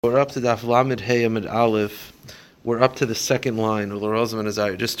We're up to Daf Lamed Hey Amid Aleph. We're up to the second line of L'Rozim and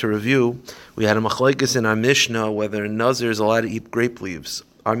Azariah. Just to review, we had a machlokes in our Mishnah whether a Nazir is allowed to eat grape leaves.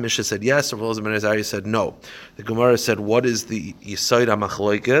 Our Mishnah said yes, L'Rozim and Azariah said no. The Gemara said, what is the Yesod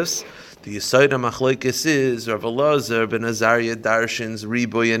HaMachlokes? The Yesod HaMachlokes is Rav Elazar ben Azariah Darshan's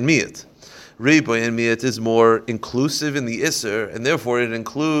Riboy and Miyat. Riboy and Miyat is more inclusive in the Isser, and therefore it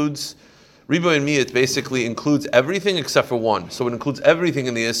includes Riboy and Miyat basically includes everything except for one. So it includes everything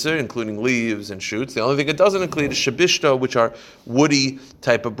in the Isser, including leaves and shoots. The only thing it doesn't include is Shabishta, which are woody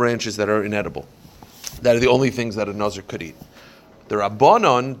type of branches that are inedible. That are the only things that a Nazir could eat. The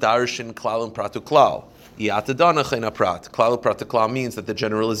Rabbanon, Darshan, Klal, and Pratu Klal. Yatadana Chena Prat. Klal, Pratu Klal means that the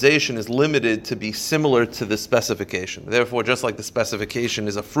generalization is limited to be similar to the specification. Therefore, just like the specification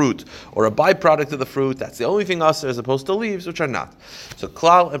is a fruit or a byproduct of the fruit, that's the only thing us as opposed to leaves, which are not. So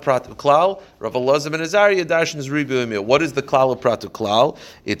Klal and Pratu Klal, Rav Elazar ben Azariah, Darshan is Riboy and Miyat. What is the Klal of Pratu Klal?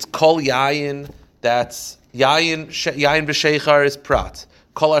 It's Kol Yayin, that's Yayin V'Sheichar is Prat.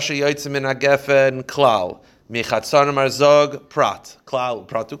 Kol Asher Yotzim Min HaGefen, Klal. Mechatzanim Arzog, Prat. Klal,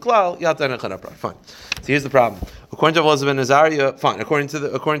 Pratu Klal, Yatan Echana Prat. Fine. So here's the problem. According to Rav Elazar ben Azariah, fine. According to the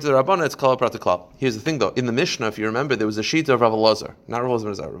Rabbana, it's Klal, Pratu Klal. Here's the thing though. In the Mishnah, if you remember, there was a shita of Rav Elazar. Not Rav Elazar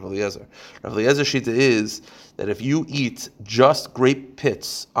ben Azariah, Rav Eliezer. Rav Eliezer's shita is that if you eat just grape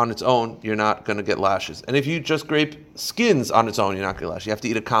pits on its own, you're not going to get lashes. And if you just grape skins on its own, you're not going to get lashes. You have to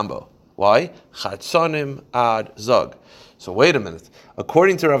eat a combo. Why? Chatzanim ad zog. So wait a minute.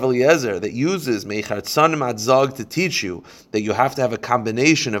 According to Rav Eliezer, that uses meichatzanim ad zog to teach you that you have to have a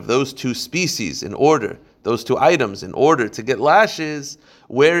combination of those two species those two items in order to get lashes,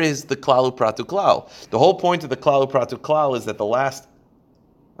 where is the klalu pratu klal? The whole point of the klalu pratu klal is that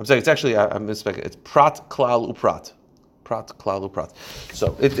it's actually, I'm mistaken, it's prat klal uprat. Prat klal uprat.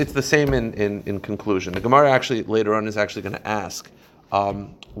 So it's the same in conclusion. The Gemara actually later on is actually going to ask,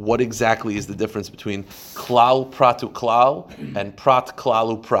 what exactly is the difference between klal pratu klal and prat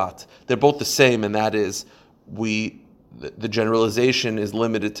klalu prat? They're both the same, and that is the generalization is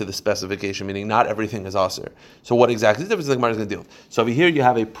limited to the specification, meaning not everything is aser. So what exactly is the difference the Gemara is going to deal with? So over here you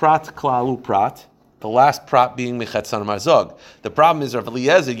have a prat klalu prat, the last prat being mechatzanim azog. The problem is Rav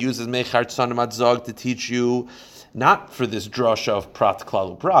Eliezer uses mechatzanim azog to teach you not for this drasha of prat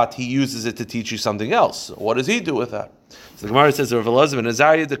klalu prat, he uses it to teach you something else. So what does he do with that? So the Gemara says, Rav Elazar ben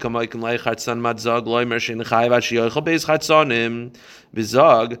Azariah de kamaykim leichatsan madzog loy mershin chayav shiyochel beis chatzanim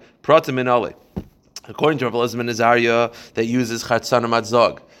bizog pratim min ale. According to Rav Elazar ben Azariah, that uses chatzanim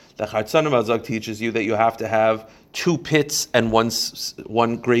madzog. The chatzanim madzog teaches you that you have to have two pits and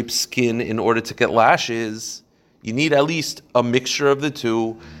one grape skin in order to get lashes. You need at least a mixture of the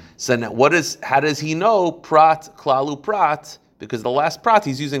two. So now how does he know prat klalu prat? Because the last prat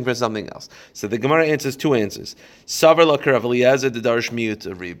he's using for something else. So the Gemara answers two answers. Savar lakar Rav Eliezer the darsh miyut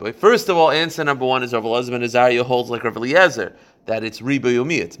of riboy. First of all, answer number one is Rav Elazar ben Azariah holds like Rav Eliezer that it's riboy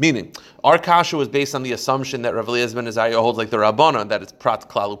umiyut. Meaning, our kasha was based on the assumption that Rav Eliezer ben Azariah holds like the Rabbanan that it's prat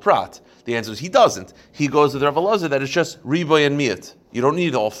klalu prat. The answer is he doesn't. He goes with Rav Elazar that it's just riboy and miyut. You don't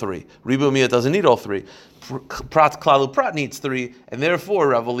need all three. Riboy miyut doesn't need all three. Prat klalu prat needs three, and therefore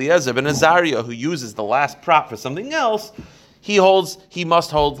Rav Eliezer ben Azariah, who uses the last prat for something else, he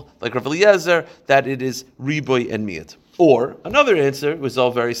must hold, like Rav Eliezer, that it is riboy and miyat. Or, another answer was a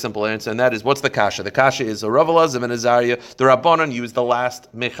very simple answer, and that is, what's the kasha? The kasha is, Rav Elazar ben Azariah, the Rabbanan used the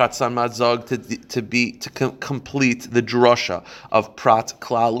last mechatzan madzog to complete the drasha of prat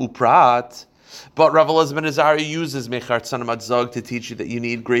klal uprat. But Rav Elazar ben Azariah uses mechatzan madzog to teach you that you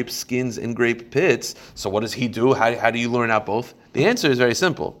need grape skins and grape pits. So what does he do? How do you learn out both? The answer is very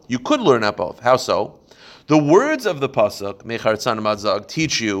simple. You could learn out both. How so? The words of the pasuk mechatzanim madzog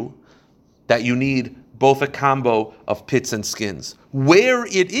teach you that you need both a combo of pits and skins. Where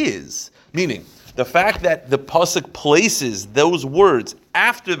it is, meaning the fact that the pasuk places those words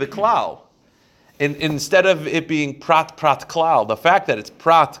after the klal, and instead of it being prat klal, the fact that it's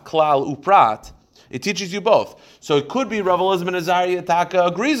prat klal uprat, it teaches you both. So it could be Rav Elazar ben Azariah Taka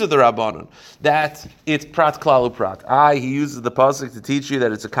agrees with the Rabbanon that it's prat klal uprat. He uses the pasuk to teach you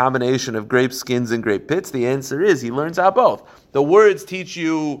that it's a combination of grape skins and grape pits. The answer is he learns out both. The words teach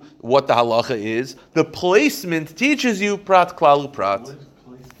you what the halacha is. The placement teaches you prat klal uprat.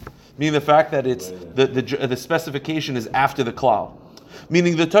 Meaning the fact that it's the specification is after the klal.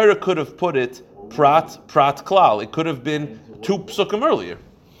 Meaning the Torah could have put it prat klal. It could have been two psukim earlier.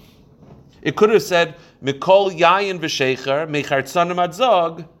 It could have said Mikol Yayin V'Sheichar Mechartzanim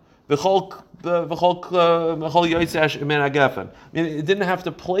Adzog V'Chol Yoitzesh Min HaGefen. I mean, it didn't have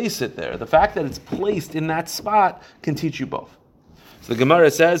to place it there. The fact that it's placed in that spot can teach you both. So the Gemara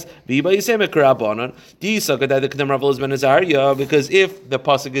says, because if the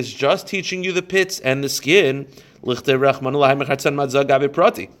pasuk is just teaching you the pits and the skin,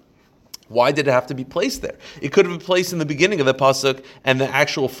 why did it have to be placed there? It could have been placed in the beginning of the pasuk, and the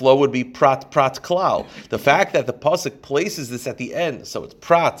actual flow would be prat klal. The fact that the pasuk places this at the end, so it's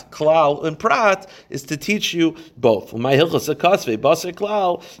prat klal and prat, is to teach you both.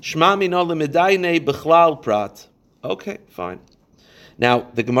 Okay, fine. Now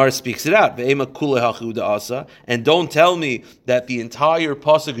the Gemara speaks it out, and don't tell me that the entire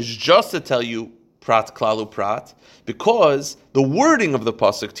pasuk is just to tell you prat klalu prat, because the wording of the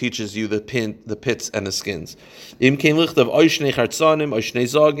pasuk teaches you the pits and the skins. Im kein lichtav oishnei chartzanim oishnei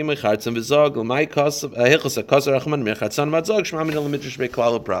zogim chartzam v'zog l'may kasav hilchos hakasar achman mir chartzan madzog shma min al-midrash bei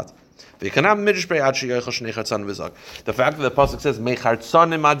klalu prat. The fact that the pasuk says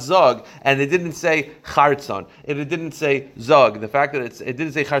mechartzanim madzog and it didn't say chartzan, it didn't say zog. The fact that it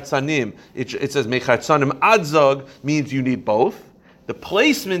didn't say chartzanim, it says mechartzanim adzog means you need both. The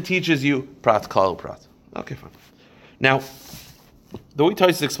placement teaches you prat klalu prat. Okay, fine. Now, the way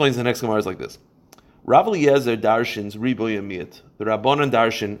Tosfos explains the next Gemara is like this: Rav Eliezer darshins riboy miyat. The Rabbanan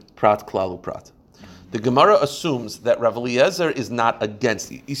darshin prat klalu prat. The Gemara assumes that Rav Eliezer is not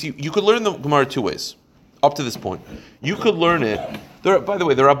against it. You see, you could learn the Gemara two ways. Up to this point, you could learn it. By the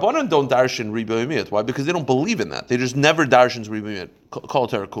way, the Rabbanan don't darshin riboy miyat. Why? Because they don't believe in that. They just never darshins riboy miyat. Kol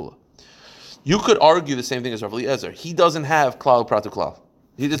terakula. You could argue the same thing as Rav Eliezer. He doesn't have klal prat klal.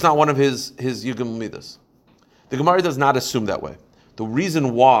 It's not one of his yugim midas. The Gemara does not assume that way. The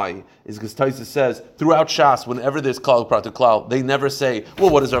reason why is because Tosfos says throughout Shas, whenever there's klal prat klal, they never say, "Well,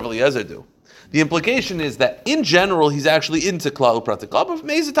 what does Rav Eliezer do?" The implication is that in general he's actually into klal prat klal. But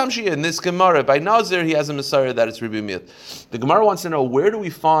Meizatam Shia in this Gemara by Nazir he has a Messiah that it's ribu miyat. The Gemara wants to know, where do we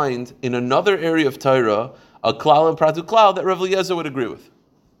find in another area of Torah a klal and prat klal that Rav Eliezer would agree with?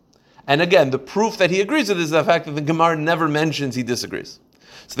 And again, the proof that he agrees with is the fact that the Gemara never mentions he disagrees.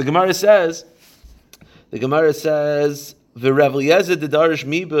 So the Gemara says, "V'Rav Eliezer dedarish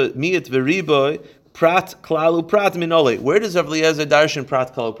miyat v'riboy prat klalu prat minole." Where does Rav Eliezer darshan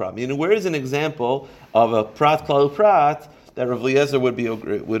prat klalu prat? Meaning, where is an example of a prat klalu prat that Rav Eliezer would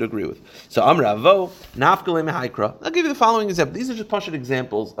agree with? So Amravo nafkale mehaikra. I'll give you the following example. These are just pashut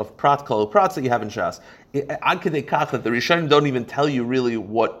examples of prat klalu prats that you have in Shas. Ad kedei kach that the Rishonim don't even tell you really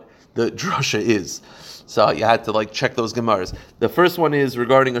what the drasha is. So you had to check those Gemaras. The first one is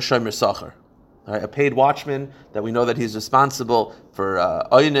regarding a shomer sachar. A paid watchman that we know that he's responsible for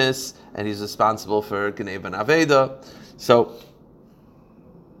oynis and he's responsible for Gneva and Aveda. So,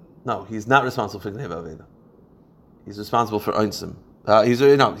 no, he's not responsible for Gneva Aveda. He's responsible for oinsim.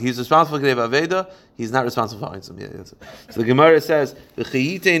 He's responsible for Gneva Aveda. He's not responsible for oinsim. Yeah, so the Gemara says,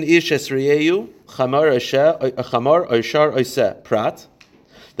 "V'chiyitein ish esriyeyu chamar oishar oiseh prat."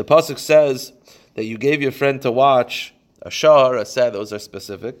 The pasuk says that you gave your friend to watch a shar, a seh, those are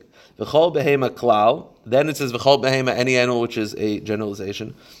specific. V'chol behema klal. Then it says v'chol behema, any animal, which is a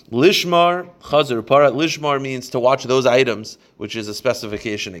generalization. Lishmar chazur parat. Lishmar means to watch those items, which is a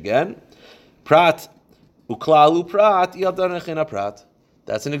specification again. Prat uklalu prat yaldanechina prat.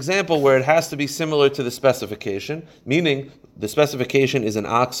 That's an example where it has to be similar to the specification, meaning the specification is an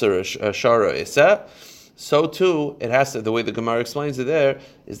ox or a shar or a seh. So too, it has to. The way the Gemara explains it there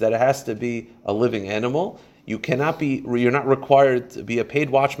is that it has to be a living animal. You're not required to be a paid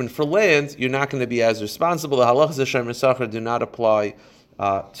watchman for land. You're not going to be as responsible. The halachas of shomer sachar do not apply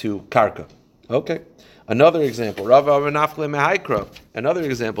to karka. Okay. Another example. Rav Nafkle mehaikra. Another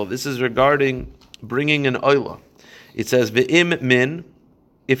example. This is regarding bringing an oila. It says ve'im min,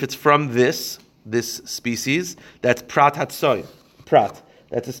 if it's from this species, that's prat hatsoy. Prat.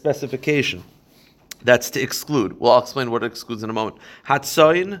 That's a specification. That's to exclude. Well, I'll explain what it excludes in a moment.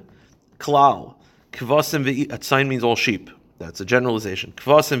 Hatsoin klal. Kvasim hatsoin means all sheep. That's a generalization.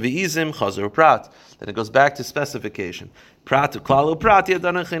 Kvasim ve'izim chazur prat. Then it goes back to specification. Prat klalu prat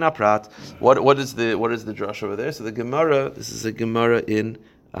yadanachina prat. What is the drush over there? So the Gemara. This is a Gemara in.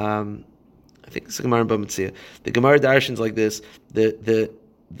 I think it's a Gemara in Bamitzia. The Gemara darshans like this. The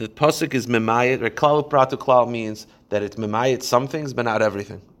pasuk is memayit. Or klalu prat klal means that it's memayit some things, but not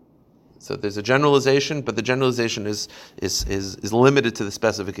everything. So there's a generalization, but the generalization is limited to the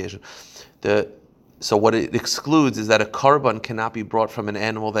specification. So what it excludes is that a korban cannot be brought from an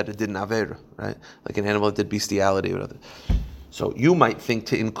animal that it did an avera, right? Like an animal that did bestiality or whatever. So you might think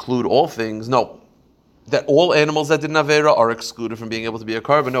to include all things. No, that all animals that did an avera are excluded from being able to be a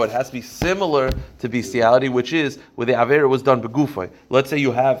korban. No, it has to be similar to bestiality, which is where the avera was done begufay. Let's say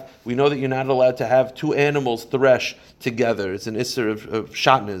we know that you're not allowed to have two animals thresh together. It's an isser of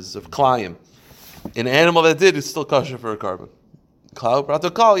shatnez, of klayim. An animal that did is still kosher for a korban. Klal prat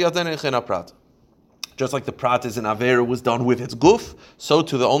klal yaden echena prat. Just like the prat is an avera was done with its guf, so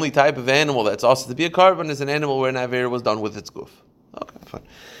too the only type of animal that's also to be a carbon is an animal where an avera was done with its guf. Okay, fine.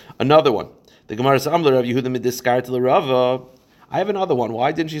 Another one. The Gemara says, Amler Rav Yehuda midiskar to the Rava. I have another one.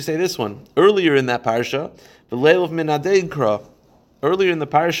 Why didn't you say this one? Earlier in that parsha, the Leil of Minadeinkra. Earlier in the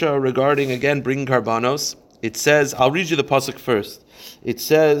parsha regarding, again, bringing karbanos, it says, I'll read you the pasuk first. It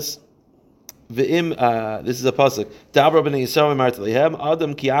says, this is a pasuk. Dabra b'nei Yisrael martelehem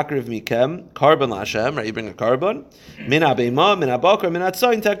Adam ki akriv mikem karban laShem. Right, you bring a karban. Min habeima, min habakar, min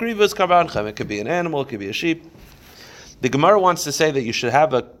hatzayin takrivus karbanchem. It could be an animal, it could be a sheep. The Gemara wants to say that you should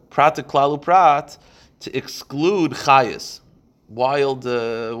have a prat klalu prat to exclude chayas, wild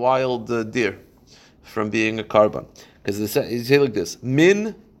deer, from being a karban. Because you say like this: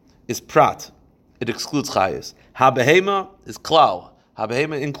 min is prat, it excludes chayas. Habehema is klal.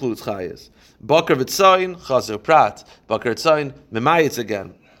 Habehema includes chayas. Bakar v'tzayin chazer prat. Bakar v'tzayin memayitz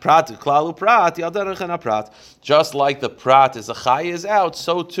again. Prat klalu prat yadarachana prat. Just like the prat is a chay is out,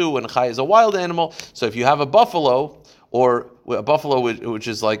 so too when a chay is a wild animal. So if you have a buffalo or a buffalo which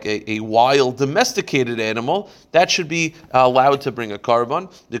is like a wild domesticated animal, that should be allowed to bring a karban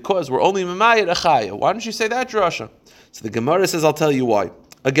because we're only memayit a chaya. Why don't you say that, Drasha? So the Gemara says, I'll tell you why.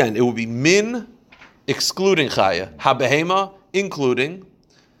 Again, it will be min excluding chaya, habehema including,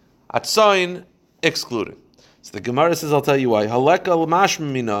 atzayin excluding. So the Gemara says, I'll tell you why. Haleka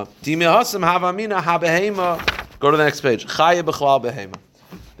l'mashma mina, dimehasam havamina habehema. Go to the next page. Chaya b'chlal behema.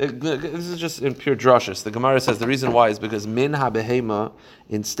 This is just in pure drashas. The Gemara says the reason why is because min habehema,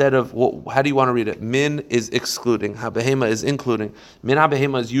 instead of, how do you want to read it? Min is excluding, habehema is including. Min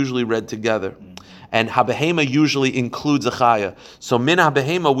habehema is usually read together. And habehema usually includes a chaya. So min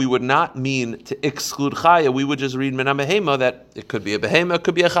habehema we would not mean to exclude chaya. We would just read min habehema that it could be a behema, it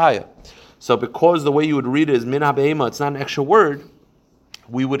could be a chaya. So because the way you would read it is min habehema, it's not an extra word,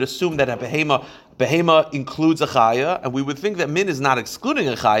 we would assume that a behema includes a chaya, and we would think that min is not excluding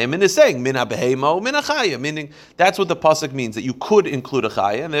a chaya. Min is saying min behema or min a chaya, meaning that's what the pasuk means, that you could include a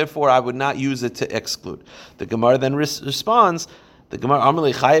chaya, and therefore I would not use it to exclude. The Gemara then responds. The Gemara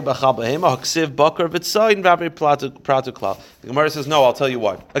The Gemara says, no, I'll tell you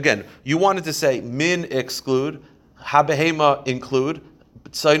why. Again, you wanted to say min exclude, habehema include,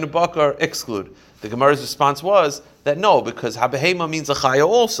 tzayin bakar exclude. The Gemara's response was that no, because habehema means a chaya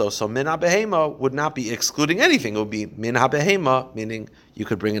also, so min habehema would not be excluding anything. It would be min habehema, meaning you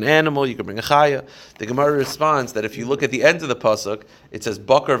could bring an animal, you could bring a chaya. The Gemara responds that if you look at the end of the pasuk, it says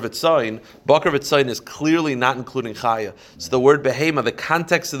bakar v'tzayin. Bakar v'tzayin is clearly not including chaya. So the word behema, the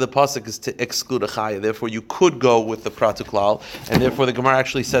context of the pasuk is to exclude a chaya. Therefore, you could go with the pratuklal, and therefore the Gemara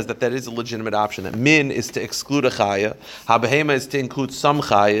actually says that that is a legitimate option. That min is to exclude a chaya, habehema is to include some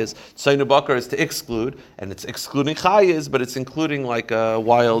chayas, tzayin bakar is to exclude, and it's excluding chayas, but it's including like a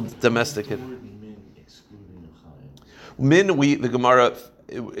wild domesticated. Min, the Gemara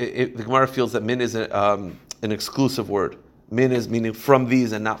feels that min is an exclusive word. Min is meaning from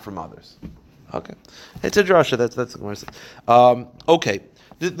these and not from others. Okay, it's a drasha. That's the Gemara says. Okay,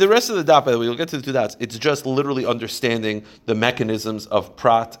 the rest of the daf, by the way, we'll get to the two dots. It's just literally understanding the mechanisms of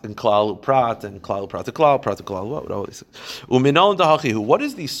prat and klal prat and klal prat to klal prat to klal. What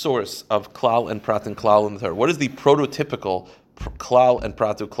is the source of klal and prat and klal in the Torah? What is the prototypical klal and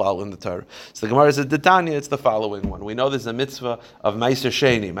pratu klal in the Torah? So the Gemara says, Tanya, it's the following one. We know there's a mitzvah of Meiser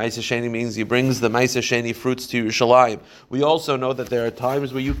Sheni. Meiser Sheni means he brings the Meiser Sheni fruits to Yerushalayim. We also know that there are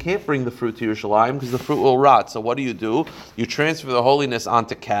times where you can't bring the fruit to Yerushalayim because the fruit will rot. So what do? You transfer the holiness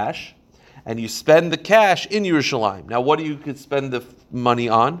onto cash, and you spend the cash in Yerushalayim. Now what you could spend the money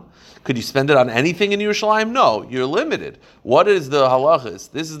on? Could you spend it on anything in Yerushalayim? No, you're limited. What is the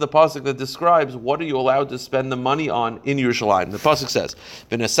halachas? This is the pasuk that describes what are you allowed to spend the money on in Yerushalayim. The pasuk says,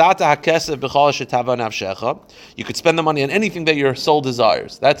 you could spend the money on anything that your soul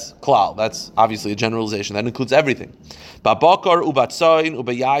desires. That's klal. That's obviously a generalization. That includes everything. You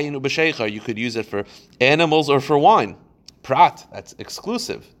could use it for animals or for wine. Prat, that's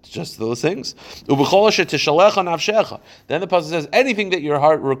exclusive, just those things. Then the pasuk says anything that your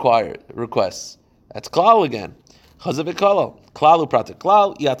heart requests. That's klal again. Klalu prat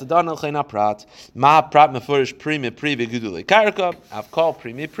klal yatadan elchena prat ma prat mefurish pri mepri v'gedulei karka avkol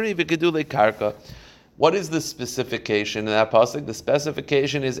pri mepri v'gedulei karka. What is the specification in that pasuk? The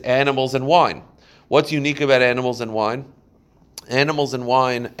specification is animals and wine. What's unique about animals and wine? Animals and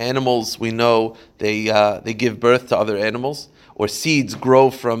wine. Animals, we know they give birth to other animals, or seeds grow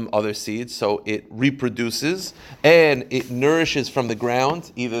from other seeds, so it reproduces and it nourishes from the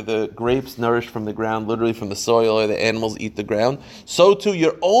ground. Either the grapes nourish from the ground, literally from the soil, or the animals eat the ground. So too,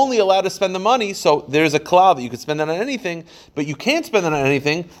 you're only allowed to spend the money. So there's a klal that you could spend it on anything, but you can't spend it on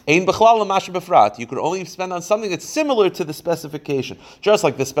anything. Ein b'chlal l'masher b'frat. You could only spend on something that's similar to the specification. Just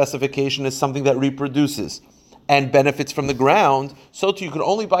like the specification is something that reproduces and benefits from the ground, so too you could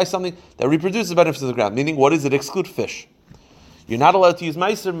only buy something that reproduces benefits from the ground. Meaning, what does it exclude? Fish. You're not allowed to use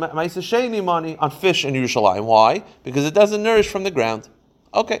Meiser Sheni money on fish in Yerushalayim. Why? Because it doesn't nourish from the ground.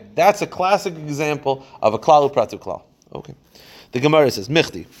 Okay, that's a classic example of a klal upratu klal. Okay. The Gemara says,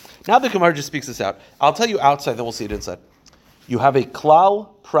 Michti. Now the Gemara just speaks this out. I'll tell you outside, then we'll see it inside. You have a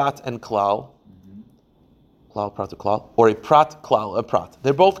klal, prat, and klal. Klal, prat, klal. Or a prat, klal, a prat.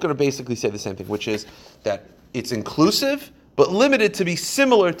 They're both going to basically say the same thing, which is that it's inclusive, but limited to be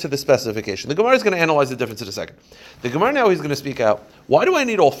similar to the specification. The Gemara is going to analyze the difference in a second. The Gemara now is going to speak out, why do I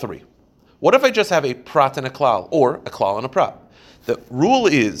need all three? What if I just have a prat and a klal, or a klal and a prat? The rule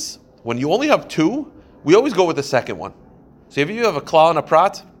is, when you only have two, we always go with the second one. So if you have a klal and a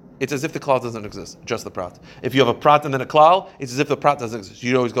prat, it's as if the klal doesn't exist, just the prat. If you have a prat and then a klal, it's as if the prat doesn't exist.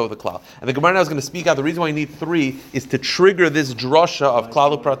 You always go with the klal. And the Gemara now is going to speak out, the reason why you need three is to trigger this drasha of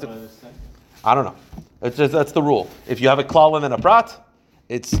klal and prat. I don't know. That's the rule. If you have a klal and then a prat,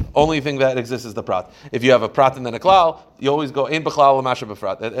 it's only thing that exists is the prat. If you have a prat and then a klal, you always go in b'klal l'masher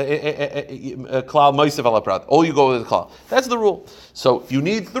b'frat. Klal moisev ala prat. All you go with the klal. That's the rule. So you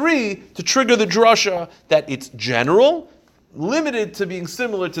need three to trigger the drasha that it's general, limited to being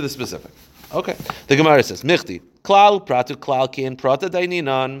similar to the specific. Okay. The Gemara says, Michti, klal pratu klal kin prata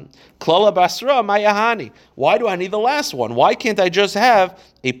daininan klala basra mayahani. Why do I need the last one? Why can't I just have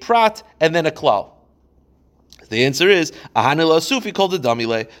a prat and then a klal? The answer is, Ahanila Sufi called it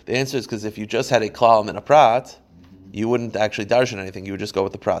Damile. The answer is because if you just had a klal and then a prat, you wouldn't actually darshan anything. You would just go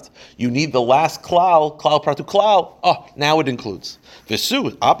with the prat. You need the last klal pratu klal. Oh, now it includes.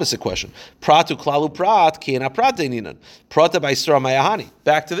 Visu, opposite question. Pratu klalu prat, kiena prat deininan. Prata by sra mayahani.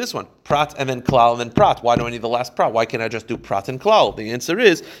 Back to this one. Prat and then klal and then prat. Why do I need the last prat? Why can't I just do prat and klal? The answer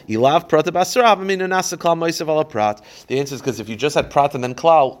is, ilav prata basra minanasa klal moisev ala prat. The answer is because if you just had prat and then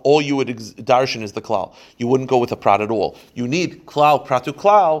klal, all you would darshan is the klal. You wouldn't go with the prat at all. You need klal pratu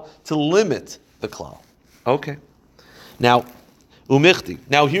klal to limit the klal. Okay. Now, umichti.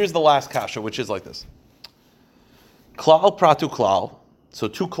 Now here's the last kasha, which is like this. Klal pratu klal. So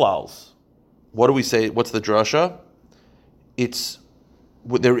two klals. What do we say? What's the drasha?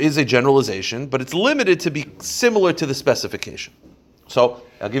 There is a generalization, but it's limited to be similar to the specification. So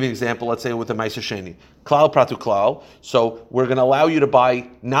I'll give you an example. Let's say with the Meiser Sheni. Klal pratu klal. So we're going to allow you to buy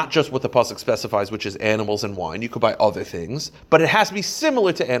not just what the pasuk specifies, which is animals and wine. You could buy other things, but it has to be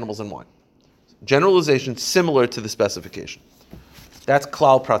similar to animals and wine. Generalization similar to the specification. That's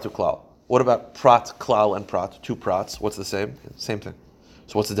klal pratu klal. What about prat, klal, and prat? Two prats. What's the same? Same thing.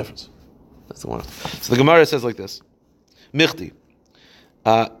 So what's the difference? That's the one. So the Gemara says like this. Michti.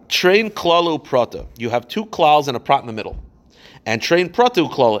 Train klalu prata. You have two klals and a prat in the middle. And train pratu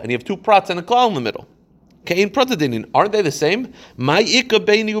klal, and you have two prats and a klal in the middle. Kein prata dinin. Aren't they the same? My ika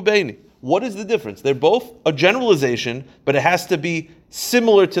beini ubeini. What is the difference? They're both a generalization, but it has to be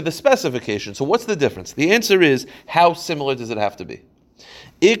similar to the specification. So what's the difference? The answer is, how similar does it have to be?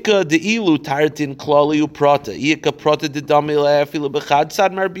 Ika deilu tartin klali uprata. Ika prata de damile afilu bechad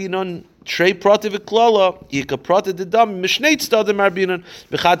sad marbinon. Trei prata v'klala. Ika prata de dam mishneit stadem marbinon.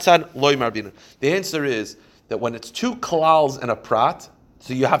 Bechad sad loy marbinon. The answer is that when it's two klals and a prat,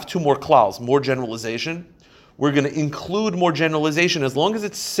 so you have two more klals, more generalization, we're going to include more generalization as long as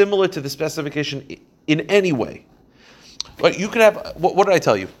it's similar to the specification in any way. But you could have, what did I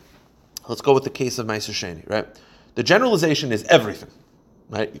tell you? Let's go with the case of Meiser Sheni, right? The generalization is everything,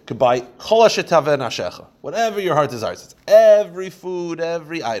 right? You could buy chol hashetaveh nashecha, whatever your heart desires. It's every food,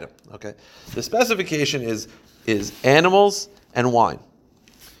 every item, okay? The specification is animals and wine.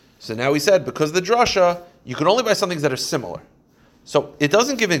 So now we said, because of the drasha, you can only buy some things that are similar. So it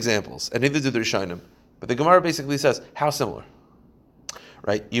doesn't give examples, and neither do the Rishonim. But the Gemara basically says, how similar?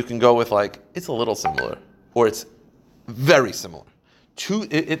 Right? You can go with like, it's a little similar, or it's very similar.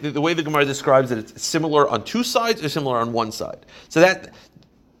 The way the Gemara describes it, it's similar on two sides or similar on one side. So that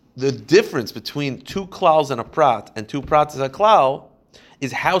the difference between two klals and a prat and two prats and a klal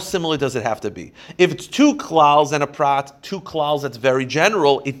is how similar does it have to be. If it's two klals and a prat, two klals that's very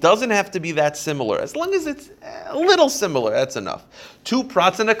general, it doesn't have to be that similar. As long as it's a little similar, that's enough. Two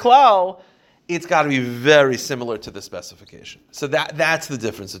prats and a klal, it's got to be very similar to the specification. So that's the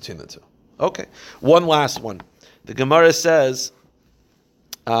difference between the two. Okay. One last one. The Gemara says,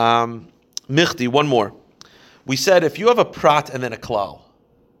 Michti, one more. We said if you have a prat and then a klal,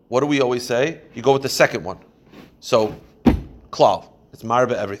 what do we always say? You go with the second one. So, klal, it's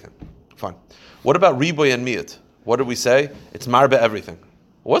marba everything. Fine. What about riboy and miyat? What did we say? It's marba everything.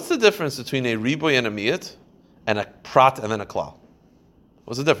 What's the difference between a riboy and a miyat and a prat and then a klal?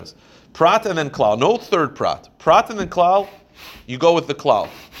 What's the difference? Prat and then klal. No third prat. Prat and then klal, you go with the klal.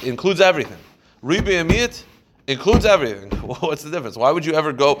 It includes everything. Riboy and miyat includes everything. What's the difference? Why would you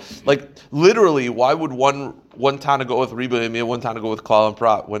ever go, like, literally, why would one Tana go with riboy and miyat, one Tana go with klal and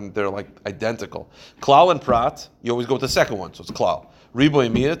prat when they're, like, identical? Klal and prat, you always go with the second one, so it's klal. Riboy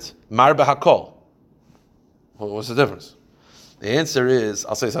and miyat, marba hakol. What's the difference? The answer is,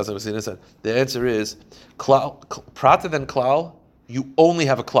 I'll say something said. The answer is, prat and then klal, you only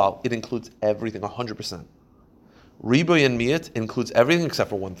have a klal. It includes everything, 100%. Riboy and miyat includes everything except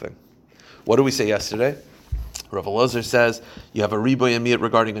for one thing. What did we say yesterday? Rav Elazar says you have a riboy and miyat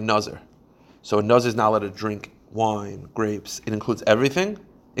regarding a nazir. So a nazir is not allowed to drink wine, grapes. It includes everything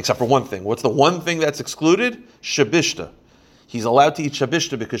except for one thing. What's the one thing that's excluded? Shabishta. He's allowed to eat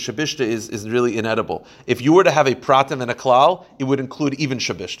shabishta because shabishta is really inedible. If you were to have a prat and then a klal, it would include even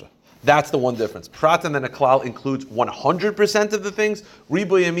shabishta. That's the one difference. Prat and then a klal includes 100% of the things.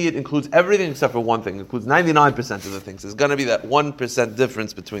 Riboy and miyat includes everything except for one thing. It includes 99% of the things. There's going to be that 1%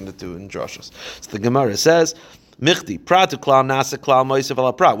 difference between the two in drashos. So the Gemara says, Michti, prat to klal, nasa klal, moisev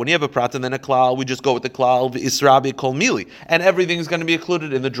ala prat. When you have a prat and then a klal, we just go with the klal, v'israbi kol mili. And everything is going to be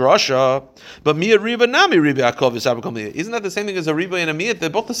included in the drasha. But miyat riba nami riba akol v'israbi kol mili. Isn't that the same thing as a riba and a miyat? They're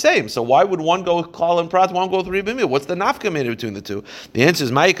both the same. So why would one go with klal and prat, one go with riba and miyat? What's the nafka made between the two? The answer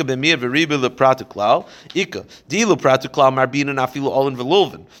is ma'ika b'miyat v'riba l'prat to klal. Ika, dilu prat to klal marbina nafilu olin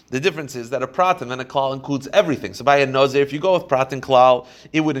v'lulvin. The difference is that a prat and then a klal includes everything. So by a nazir, if you go with prat and klal,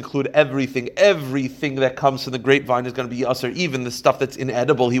 it would include everything. Everything that comes from the grapevine is going to be yasser, even the stuff that's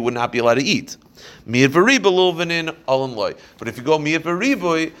inedible he would not be allowed to eat. Miyat v'riba lulvinin olin loy. But if you go miyat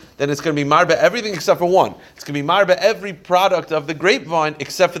v'riboy, then it's going to be marba everything except for one. It's going to be marba every product of the grapevine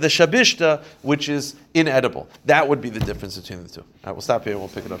except for the shabishta, which is inedible. That would be the difference between the two. All right, we'll stop here and we'll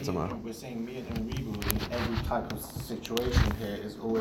pick it up tomorrow. We're saying miyat and riboy in every type of situation here is always